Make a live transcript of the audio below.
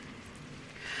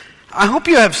I hope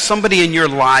you have somebody in your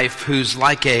life who's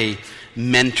like a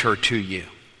mentor to you.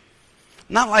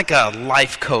 Not like a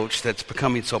life coach that's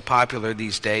becoming so popular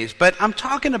these days, but I'm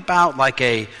talking about like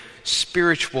a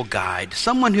spiritual guide,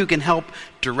 someone who can help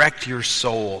direct your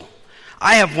soul.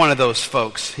 I have one of those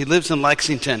folks. He lives in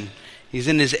Lexington. He's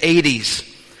in his 80s.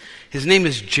 His name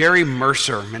is Jerry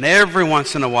Mercer, and every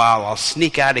once in a while I'll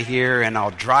sneak out of here and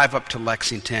I'll drive up to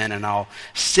Lexington and I'll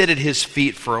sit at his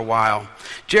feet for a while.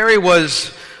 Jerry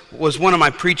was one of my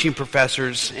preaching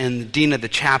professors and the dean of the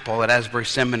chapel at Asbury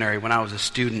Seminary when I was a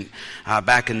student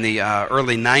back in the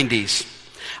early 90s.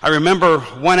 I remember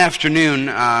one afternoon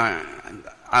I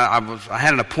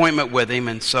had an appointment with him,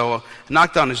 and so I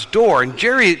knocked on his door. And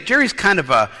Jerry's kind of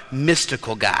a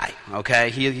mystical guy. Okay,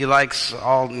 he likes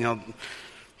all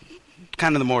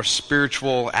kind of the more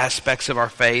spiritual aspects of our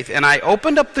faith. And I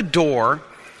opened up the door,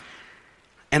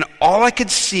 and all I could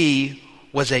see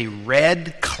was a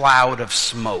red cloud of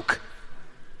smoke.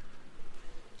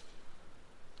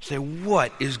 I said,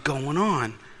 "What is going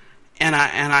on?" And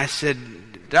I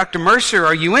said, "Dr. Mercer,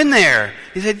 are you in there?"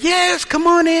 He said, "Yes, come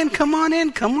on in, come on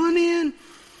in, come on in."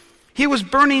 He was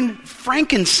burning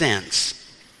frankincense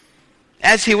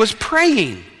as he was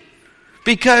praying.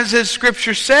 Because as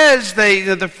Scripture says,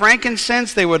 the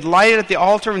frankincense, they would light it at the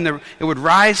altar and it would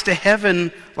rise to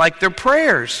heaven like their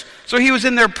prayers. So he was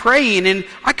in there praying, and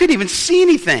I couldn't even see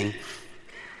anything.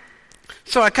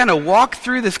 So I kind of walked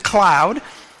through this cloud,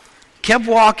 kept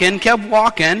walking,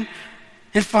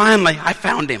 and finally I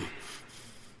found him.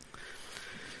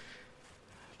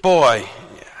 Boy,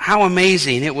 how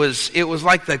amazing. It was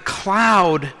like the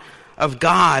cloud of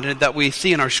God that we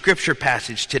see in our scripture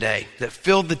passage today that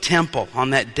filled the temple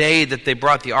on that day that they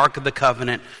brought the Ark of the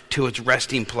Covenant to its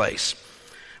resting place.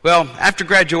 Well, after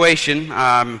graduation,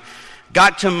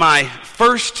 got to my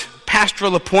first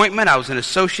pastoral appointment. I was an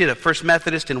associate at First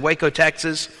Methodist in Waco,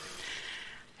 Texas,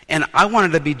 and I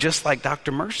wanted to be just like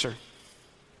Dr. Mercer.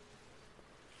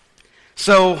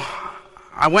 So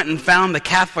I went and found the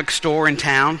Catholic store in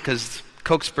town because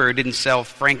Cokesbury didn't sell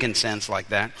frankincense like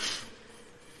that.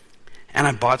 And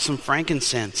I bought some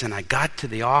frankincense, and I got to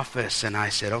the office, and I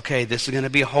said, "Okay, this is going to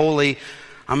be holy.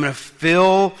 I'm going to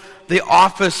fill the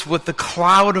office with the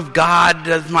cloud of God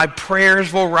as my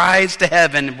prayers will rise to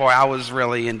heaven." And boy, I was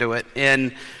really into it.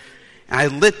 And I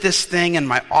lit this thing, and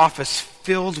my office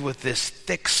filled with this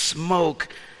thick smoke,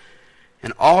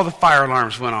 and all the fire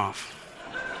alarms went off.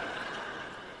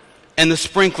 And the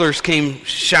sprinklers came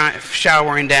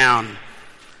showering down.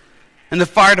 And the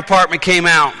fire department came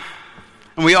out.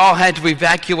 And we all had to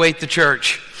evacuate the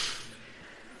church.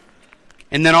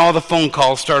 And then all the phone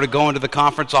calls started going to the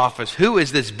conference office. Who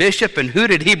is this bishop, and who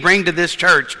did he bring to this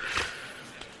church?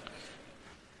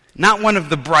 Not one of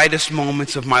the brightest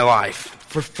moments of my life,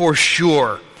 for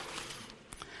sure.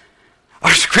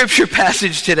 Our scripture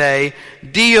passage today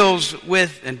deals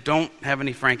with, and don't have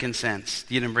any frankincense.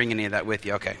 You didn't bring any of that with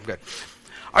you. Okay, good.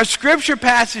 Our scripture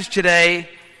passage today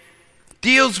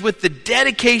deals with the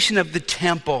dedication of the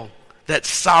temple that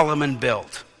Solomon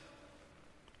built.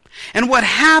 And what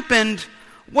happened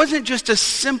wasn't just a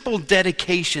simple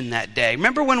dedication that day.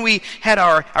 Remember when we had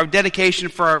our dedication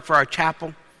for our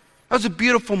chapel? That was a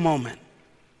beautiful moment.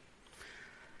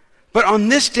 But on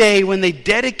this day, when they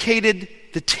dedicated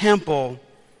the temple,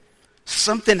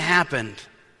 something happened.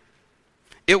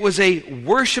 It was a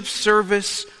worship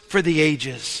service for the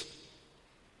ages.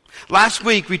 Last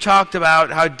week we talked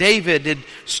about how David had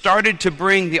started to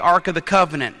bring the Ark of the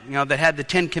Covenant, that had the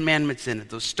 10 Commandments in it,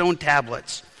 those stone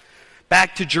tablets,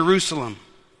 back to Jerusalem.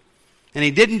 And he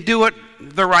didn't do it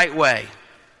the right way.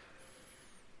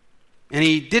 And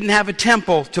he didn't have a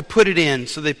temple to put it in,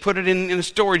 so they put it in a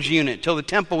storage unit till the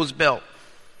temple was built.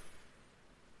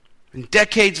 And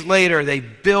decades later, they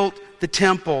built the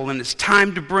temple, and it's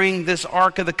time to bring this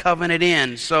Ark of the Covenant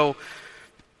in. So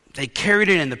they carried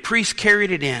it in, the priests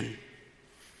carried it in,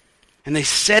 and they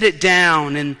set it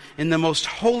down in the most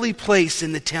holy place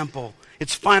in the temple,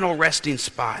 its final resting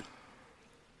spot.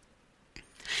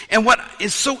 And what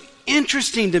is so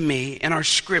interesting to me in our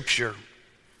scripture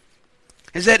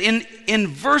is that in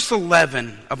verse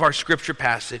 11 of our scripture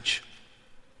passage,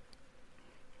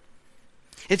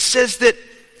 it says that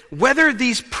whether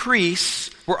these priests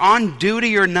were on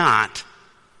duty or not,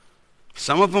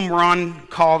 some of them were on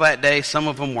call that day, some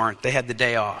of them weren't. They had the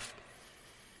day off.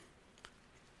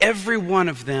 Every one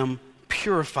of them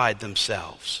purified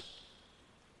themselves.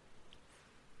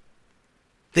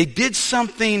 They did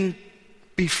something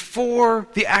before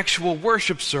the actual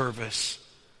worship service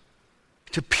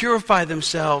to purify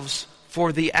themselves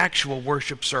for the actual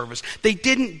worship service. They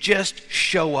didn't just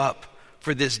show up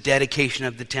for this dedication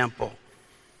of the temple.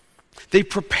 They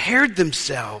prepared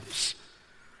themselves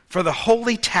for the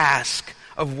holy task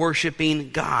of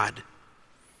worshiping God.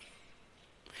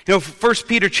 1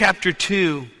 Peter chapter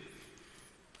 2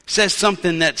 says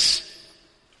something that's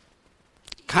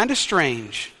kind of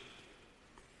strange.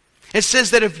 It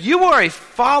says that if you are a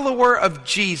follower of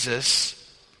Jesus,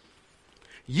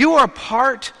 you are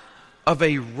part of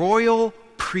a royal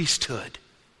priesthood.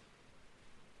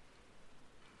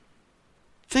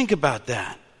 Think about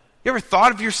that. You ever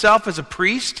thought of yourself as a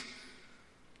priest?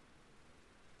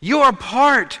 You are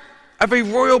part of a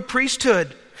royal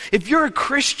priesthood. If you're a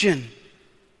Christian,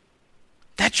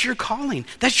 that's your calling.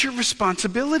 That's your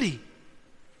responsibility.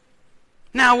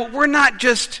 Now, we're not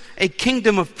just a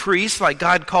kingdom of priests like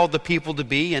God called the people to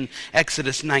be in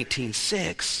Exodus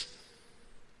 19:6.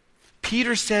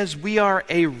 Peter says we are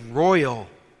a royal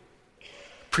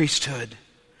priesthood.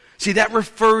 See, that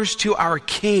refers to our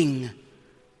King,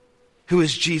 who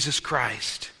is Jesus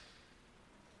Christ.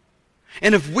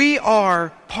 And if we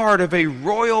are part of a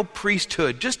royal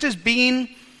priesthood, just as being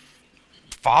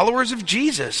followers of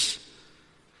Jesus,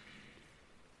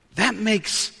 that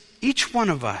makes each one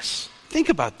of us, think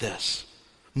about this,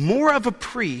 more of a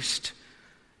priest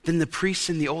than the priests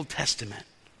in the Old Testament.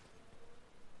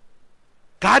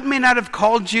 God may not have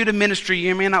called you to ministry.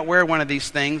 You may not wear one of these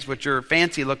things, which are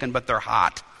fancy looking, but they're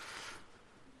hot.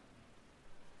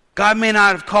 God may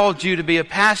not have called you to be a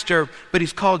pastor, but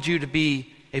He's called you to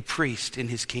be a priest in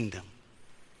His kingdom.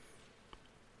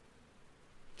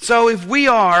 So if we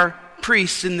are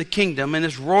priests in the kingdom, in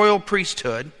this royal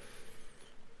priesthood,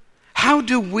 how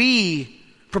do we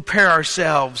prepare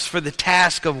ourselves for the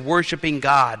task of worshiping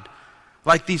God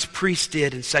like these priests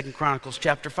did in 2 Chronicles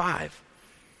chapter 5?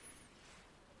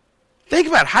 Think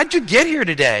about it. How'd you get here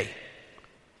today?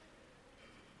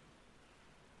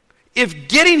 If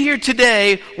getting here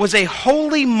today was a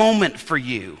holy moment for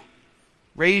you,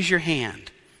 raise your hand.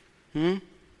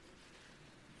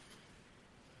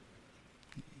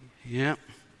 Yeah.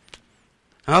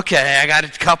 Okay, I got a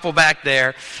couple back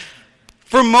there.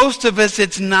 For most of us,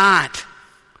 it's not.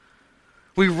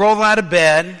 We roll out of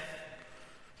bed,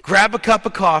 grab a cup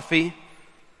of coffee,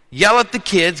 yell at the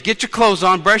kids, get your clothes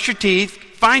on, brush your teeth,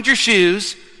 find your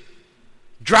shoes,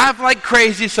 drive like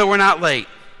crazy so we're not late.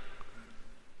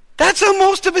 That's how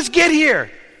most of us get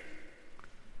here.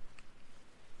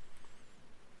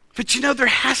 But there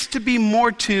has to be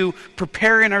more to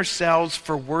preparing ourselves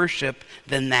for worship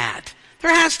than that.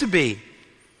 There has to be.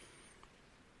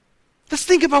 Let's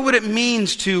think about what it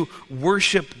means to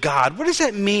worship God. What does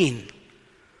that mean?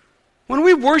 When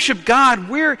we worship God,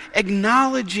 we're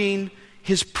acknowledging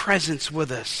His presence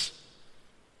with us.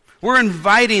 We're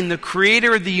inviting the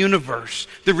creator of the universe,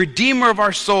 the redeemer of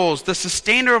our souls, the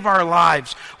sustainer of our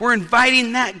lives. We're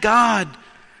inviting that God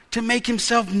to make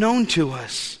Himself known to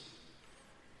us.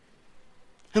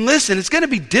 And listen, it's going to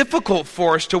be difficult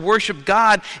for us to worship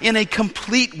God in a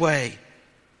complete way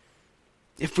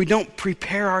if we don't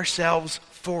prepare ourselves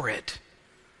for it.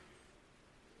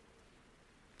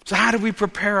 So how do we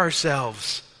prepare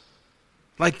ourselves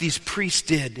like these priests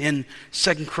did in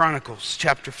 2 Chronicles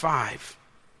chapter 5?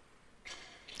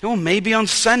 Well, maybe on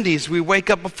Sundays we wake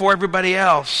up before everybody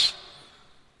else.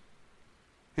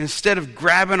 Instead of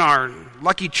grabbing our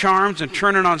Lucky Charms and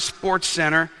turning on Sports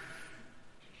Center,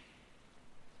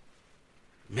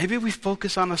 maybe we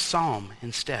focus on a psalm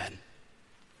instead.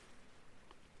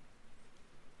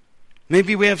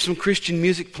 Maybe we have some Christian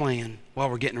music playing while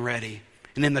we're getting ready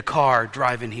and in the car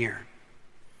driving here.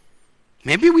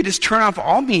 Maybe we just turn off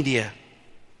all media.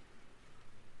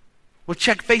 We'll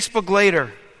check Facebook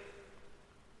later.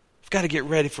 We've got to get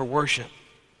ready for worship.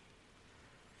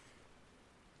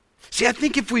 See, I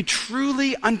think if we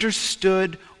truly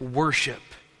understood worship,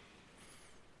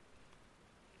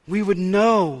 we would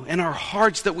know in our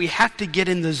hearts that we have to get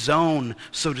in the zone,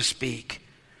 so to speak,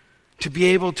 to be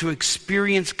able to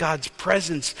experience God's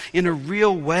presence in a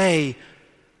real way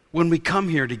when we come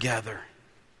here together.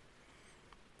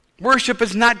 Worship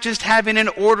is not just having an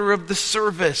order of the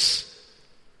service.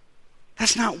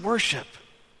 That's not worship.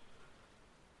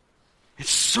 It's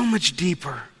so much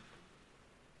deeper.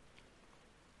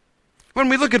 When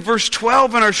we look at verse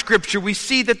 12 in our scripture, we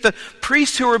see that the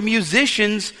priests who are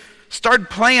musicians started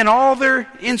playing all their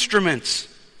instruments.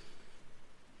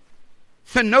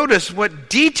 But notice what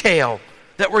detail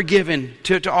that we're given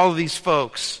to all of these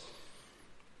folks.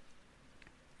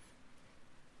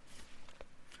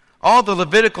 All the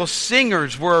Levitical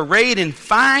singers were arrayed in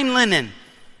fine linen.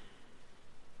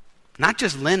 Not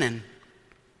just linen.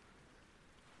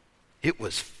 It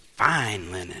was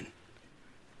fine linen.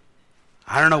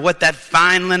 I don't know what that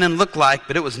fine linen looked like,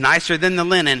 but it was nicer than the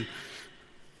linen.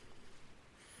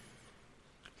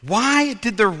 Why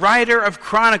did the writer of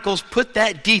Chronicles put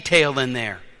that detail in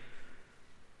there?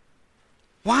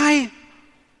 Why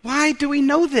do we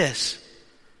know this?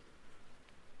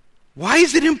 Why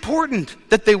is it important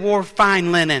that they wore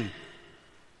fine linen?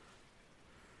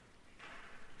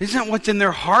 Isn't what's in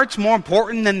their hearts more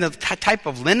important than the type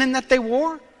of linen that they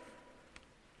wore?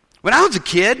 When I was a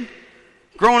kid,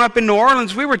 growing up in New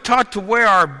Orleans, we were taught to wear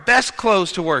our best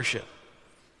clothes to worship.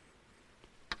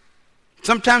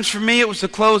 Sometimes for me, it was the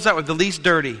clothes that were the least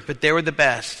dirty, but they were the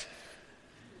best.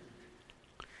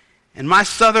 And my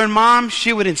southern mom,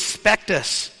 she would inspect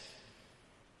us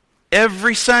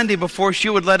every Sunday before she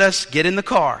would let us get in the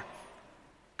car.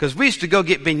 Because we used to go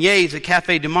get beignets at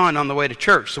Cafe Du Monde on the way to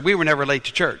church, so we were never late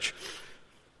to church.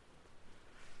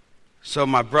 So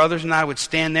my brothers and I would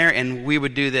stand there and we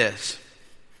would do this.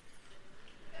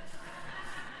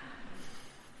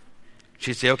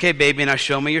 She'd say, "Okay, baby, now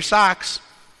show me your socks."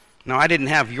 Now, I didn't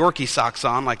have Yorkie socks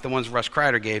on like the ones Russ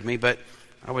Kreider gave me, but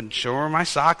I would show her my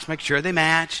socks, make sure they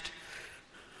matched.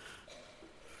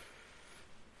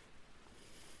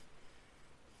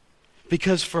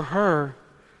 Because for her,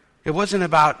 it wasn't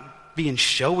about being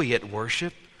showy at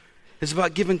worship. It's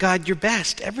about giving God your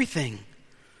best, everything.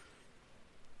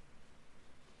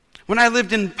 When I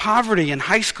lived in poverty in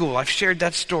high school, I've shared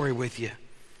that story with you.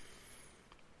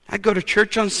 I'd go to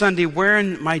church on Sunday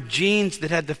wearing my jeans that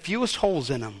had the fewest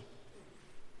holes in them.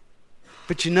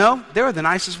 But you know, they were the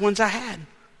nicest ones I had.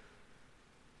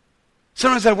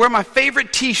 Sometimes I'd wear my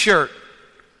favorite t-shirt.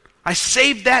 I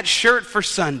saved that shirt for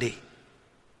Sunday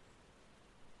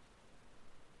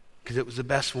because it was the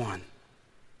best one.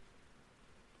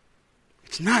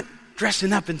 It's not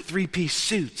dressing up in three-piece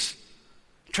suits,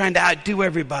 trying to outdo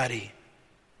everybody.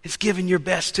 It's giving your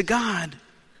best to God.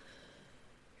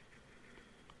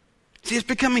 See, it's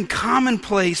becoming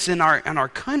commonplace in our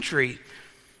country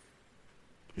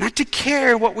not to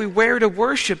care what we wear to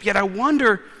worship, yet I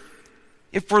wonder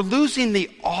if we're losing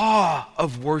the awe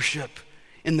of worship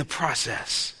in the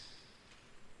process.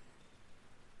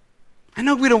 I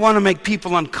know we don't want to make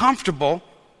people uncomfortable.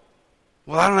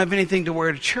 Well, I don't have anything to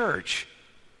wear to church.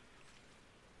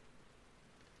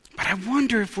 But I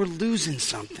wonder if we're losing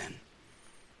something.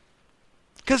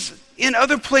 Because in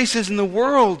other places in the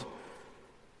world,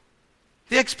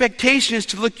 the expectation is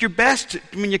to look your best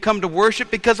when you come to worship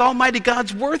because Almighty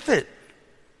God's worth it.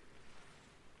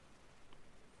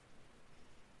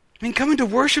 I mean, coming to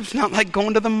worship's not like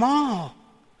going to the mall.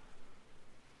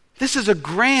 This is a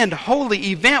grand, holy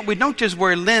event. We don't just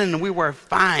wear linen, we wear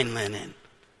fine linen.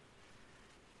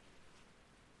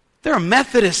 There are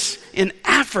Methodists in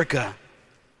Africa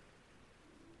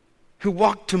who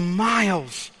walk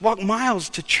miles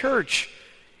to church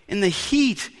in the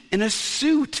heat in a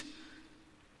suit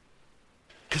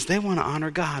because they want to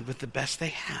honor God with the best they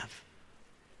have.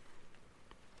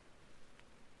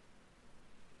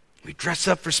 We dress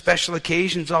up for special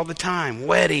occasions all the time,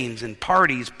 weddings and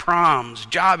parties, proms,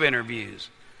 job interviews.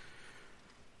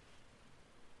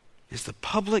 Is the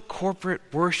public corporate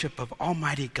worship of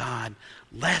Almighty God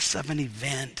less of an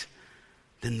event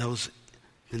than those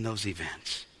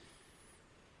events?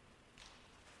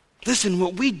 Listen,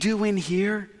 what we do in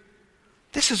here,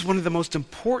 this is one of the most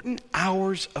important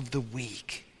hours of the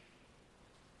week.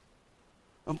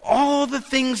 Of all the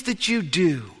things that you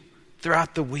do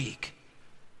throughout the week,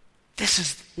 this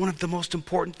is one of the most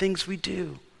important things we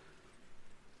do.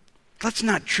 Let's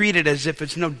not treat it as if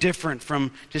it's no different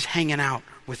from just hanging out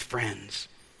with friends.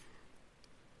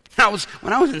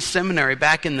 When I was in seminary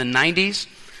back in the 90s,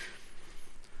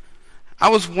 I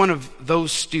was one of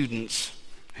those students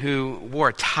who wore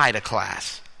a tie to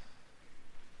class.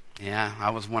 Yeah, I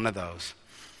was one of those.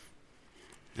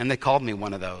 And they called me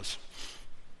one of those.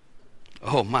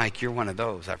 Oh, Mike, you're one of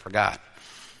those. I forgot.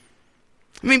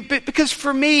 I mean, because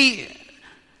for me,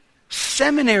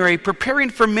 seminary, preparing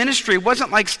for ministry,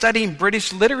 wasn't like studying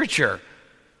British literature.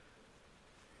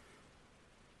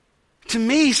 To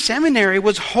me, seminary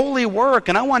was holy work,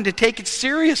 and I wanted to take it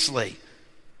seriously.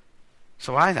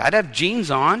 So I'd have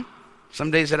jeans on. Some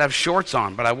days I'd have shorts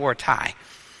on, but I wore a tie.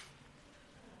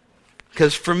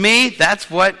 Because for me,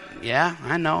 that's what, yeah,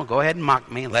 I know. Go ahead and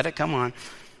mock me. Let it come on.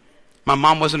 My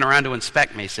mom wasn't around to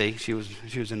inspect me, see. She was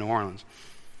in New Orleans.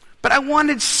 But I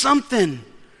wanted something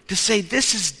to say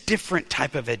this is different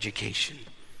type of education.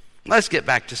 Let's get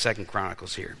back to 2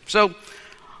 Chronicles here. So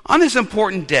on this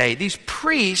important day, these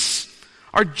priests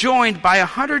are joined by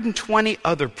 120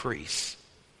 other priests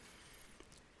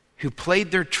who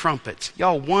played their trumpets.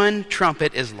 Y'all, one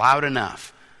trumpet is loud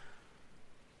enough.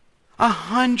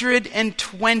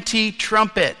 120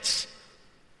 trumpets.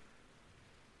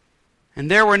 And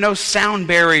there were no sound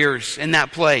barriers in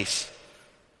that place.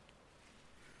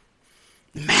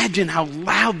 Imagine how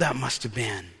loud that must have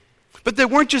been. But they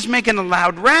weren't just making a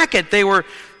loud racket. They were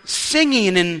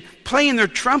singing and playing their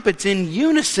trumpets in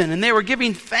unison, and they were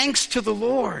giving thanks to the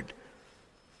Lord.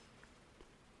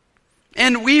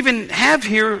 And we even have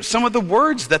here some of the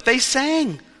words that they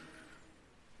sang.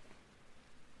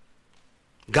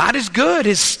 God is good.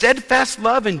 His steadfast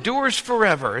love endures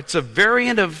forever. It's a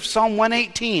variant of Psalm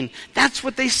 118. That's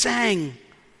what they sang.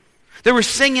 They were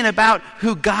singing about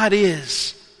who God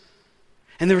is.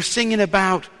 And they were singing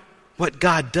about what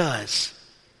God does.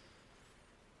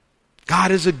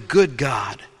 God is a good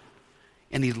God.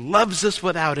 And He loves us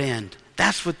without end.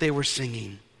 That's what they were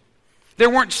singing. There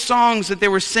weren't songs that they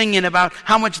were singing about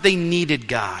how much they needed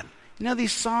God. You know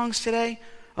these songs today?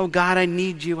 Oh God, I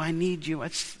need you, I need you.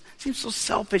 It seems so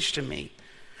selfish to me.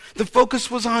 The focus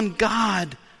was on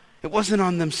God. It wasn't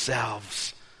on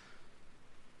themselves.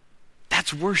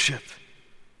 That's worship.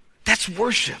 That's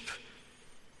worship.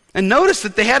 And notice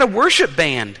that they had a worship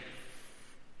band.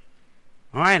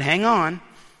 All right, hang on.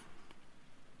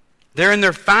 They're in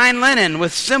their fine linen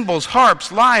with cymbals,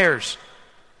 harps, lyres.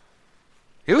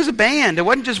 It was a band. It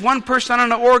wasn't just one person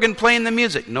on an organ playing the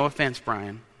music. No offense,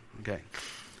 Brian. Okay.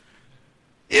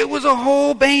 It was a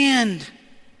whole band.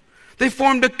 They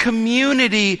formed a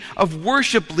community of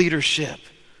worship leadership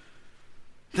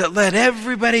that led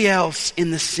everybody else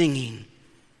in the singing.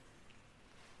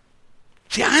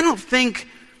 See, I don't think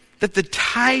that the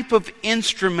type of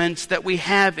instruments that we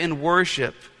have in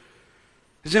worship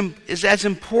is as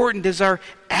important as our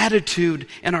attitude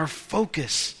and our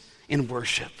focus in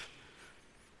worship.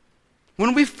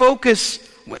 When the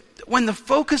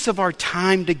focus of our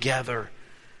time together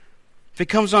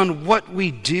becomes on what we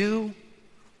do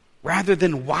rather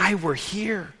than why we're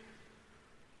here,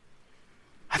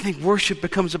 I think worship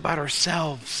becomes about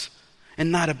ourselves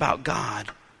and not about God.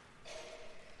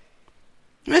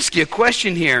 Let me ask you a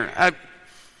question here.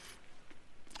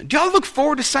 Do y'all look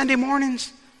forward to Sunday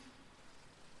mornings?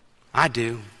 I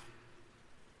do.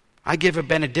 I give a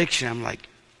benediction. I'm like,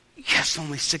 yes,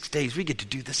 only 6 days. We get to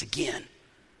do this again.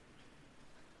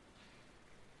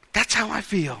 That's how I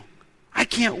feel. I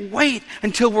can't wait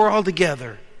until we're all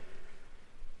together.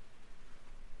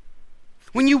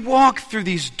 When you walk through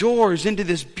these doors into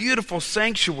this beautiful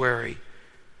sanctuary,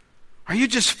 are you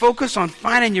just focused on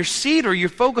finding your seat, or are you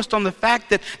focused on the fact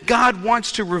that God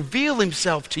wants to reveal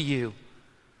Himself to you?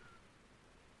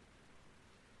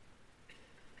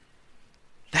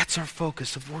 That's our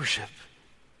focus of worship.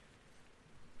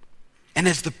 And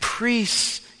as the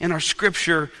priests in our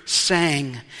scripture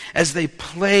sang, as they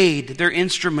played their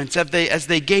instruments, as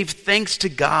they gave thanks to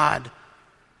God,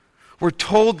 we're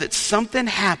told that something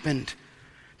happened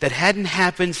that hadn't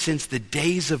happened since the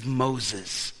days of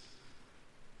Moses.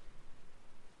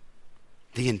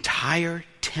 The entire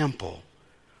temple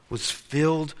was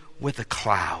filled with a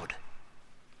cloud.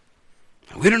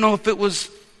 We don't know if it was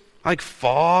like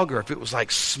fog or if it was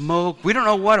like smoke. We don't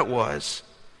know what it was.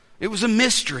 It was a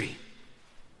mystery.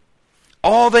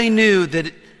 All they knew that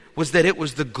it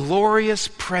was the glorious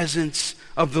presence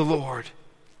of the Lord.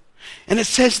 And it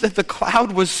says that the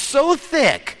cloud was so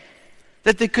thick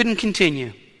that they couldn't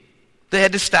continue. They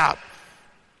had to stop.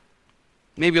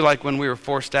 Maybe like when we were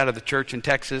forced out of the church in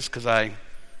Texas because I,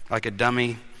 like a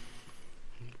dummy,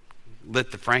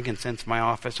 lit the frankincense in my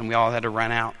office and we all had to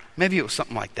run out. Maybe it was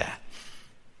something like that.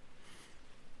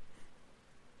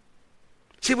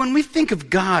 See, when we think of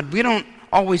God, we don't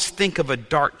always think of a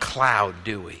dark cloud,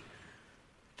 do we?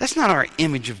 That's not our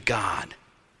image of God.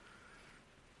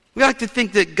 We like to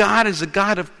think that God is a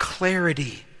God of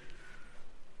clarity,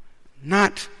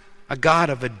 not a God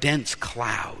of a dense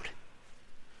cloud.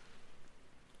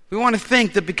 We want to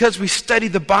think that because we study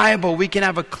the Bible, we can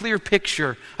have a clear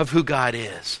picture of who God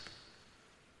is.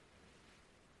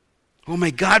 Well,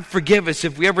 may God forgive us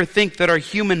if we ever think that our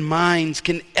human minds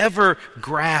can ever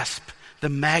grasp the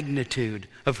magnitude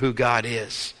of who God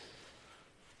is.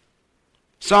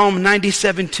 Psalm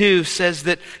 97:2 says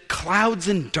that clouds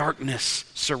and darkness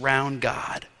surround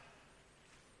God.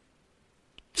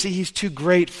 See, He's too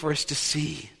great for us to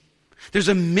see. There's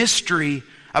a mystery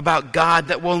about God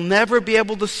that we'll never be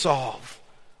able to solve,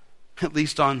 at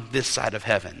least on this side of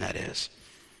heaven, that is.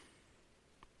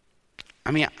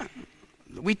 I mean,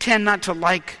 we tend not to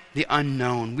like the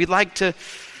unknown. We like to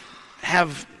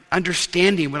have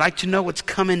understanding. We like to know what's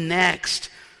coming next.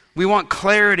 We want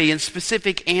clarity and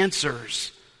specific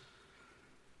answers.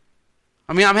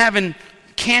 I mean, I'm having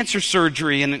cancer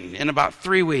surgery in about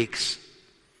 3 weeks.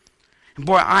 And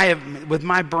boy, with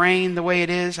my brain the way it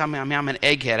is, I'm an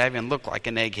egghead. I even look like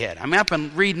an egghead. I'm up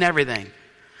and reading everything.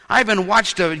 I even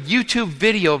watched a YouTube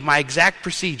video of my exact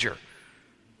procedure.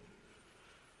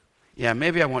 Yeah,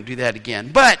 maybe I won't do that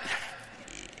again. But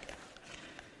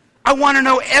I want to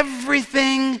know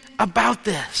everything about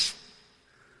this.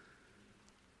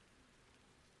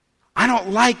 I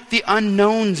don't like the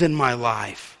unknowns in my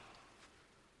life.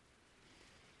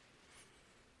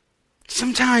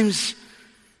 Sometimes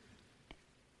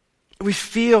we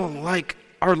feel like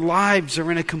our lives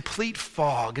are in a complete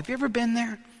fog. Have you ever been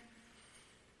there?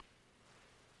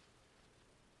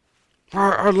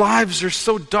 Our lives are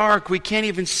so dark we can't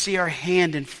even see our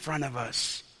hand in front of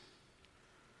us.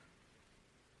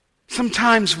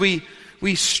 Sometimes we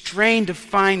strain to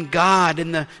find God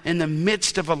in the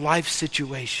midst of a life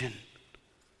situation.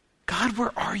 God,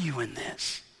 where are you in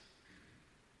this?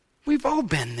 We've all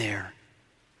been there.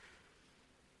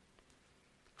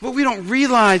 What we don't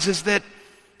realize is that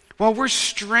while we're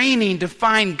straining to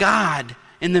find God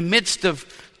in the midst of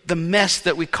the mess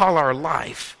that we call our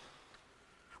life,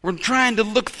 we're trying to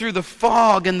look through the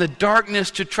fog and the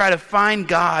darkness to try to find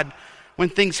God when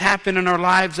things happen in our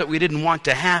lives that we didn't want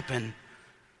to happen.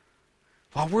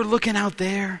 While we're looking out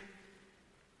there,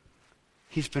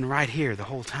 He's been right here the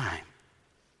whole time.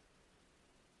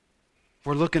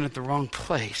 We're looking at the wrong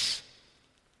place.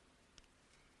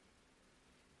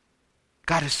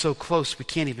 God is so close we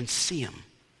can't even see Him.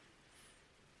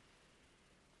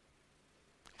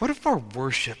 What if our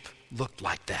worship looked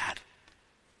like that?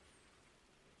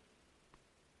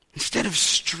 Instead of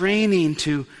straining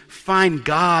to find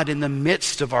God in the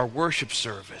midst of our worship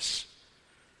service,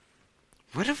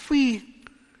 what if we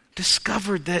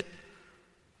discovered that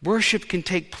worship can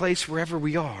take place wherever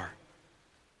we are,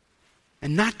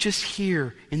 and not just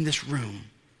here in this room?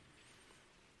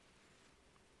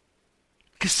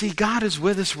 Because see, God is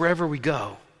with us wherever we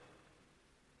go.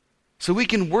 So we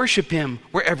can worship Him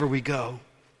wherever we go.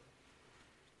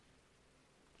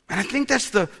 And I think that's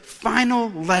the final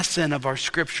lesson of our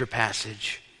scripture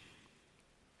passage.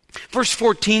 Verse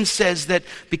 14 says that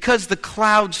because the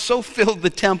clouds so filled the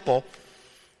temple,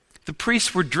 the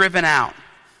priests were driven out.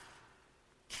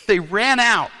 They ran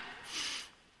out.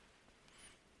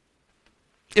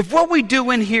 If what we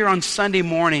do in here on Sunday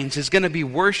mornings is going to be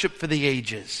worship for the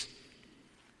ages,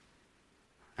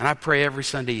 and I pray every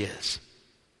Sunday is.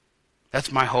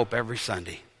 That's my hope every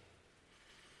Sunday.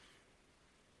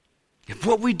 If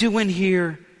what we do in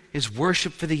here is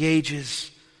worship for the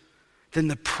ages, then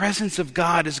the presence of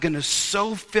God is going to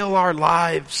so fill our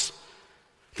lives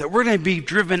that we're going to be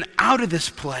driven out of this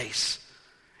place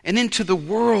and into the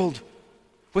world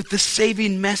with the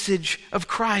saving message of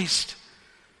Christ.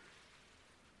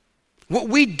 What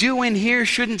we do in here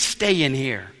shouldn't stay in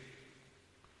here.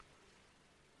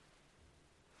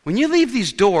 When you leave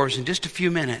these doors in just a few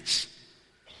minutes,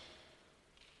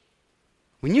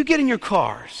 when you get in your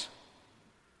cars,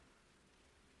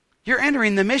 you're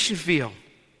entering the mission field.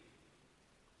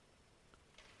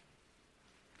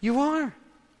 You are.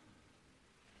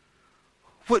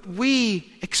 What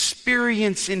we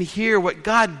experience in here, what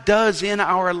God does in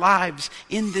our lives,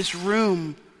 in this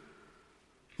room,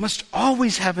 must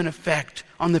always have an effect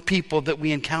on the people that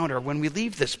we encounter when we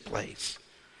leave this place.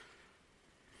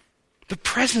 The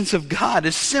presence of God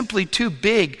is simply too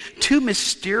big, too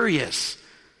mysterious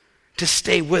to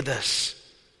stay with us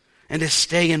and to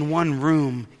stay in one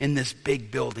room in this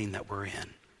big building that we're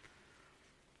in.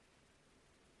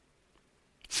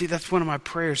 See, that's one of my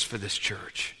prayers for this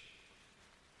church.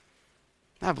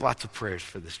 I have lots of prayers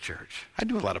for this church. I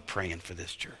do a lot of praying for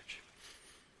this church.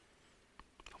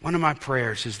 One of my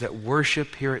prayers is that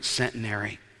worship here at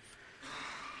Centenary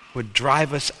would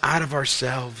drive us out of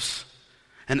ourselves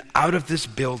and out of this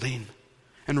building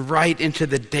and right into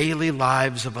the daily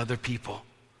lives of other people.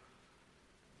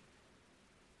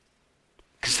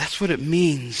 Because that's what it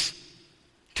means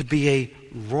to be a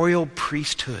royal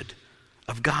priesthood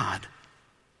of God.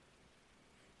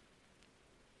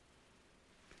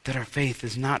 That our faith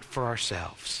is not for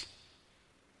ourselves.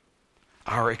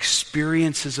 Our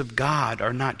experiences of God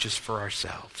are not just for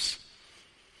ourselves.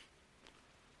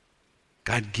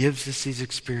 God gives us these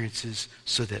experiences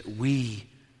so that we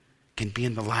can be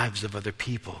in the lives of other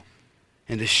people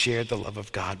and to share the love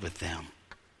of God with them.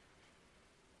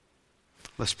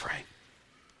 Let's pray.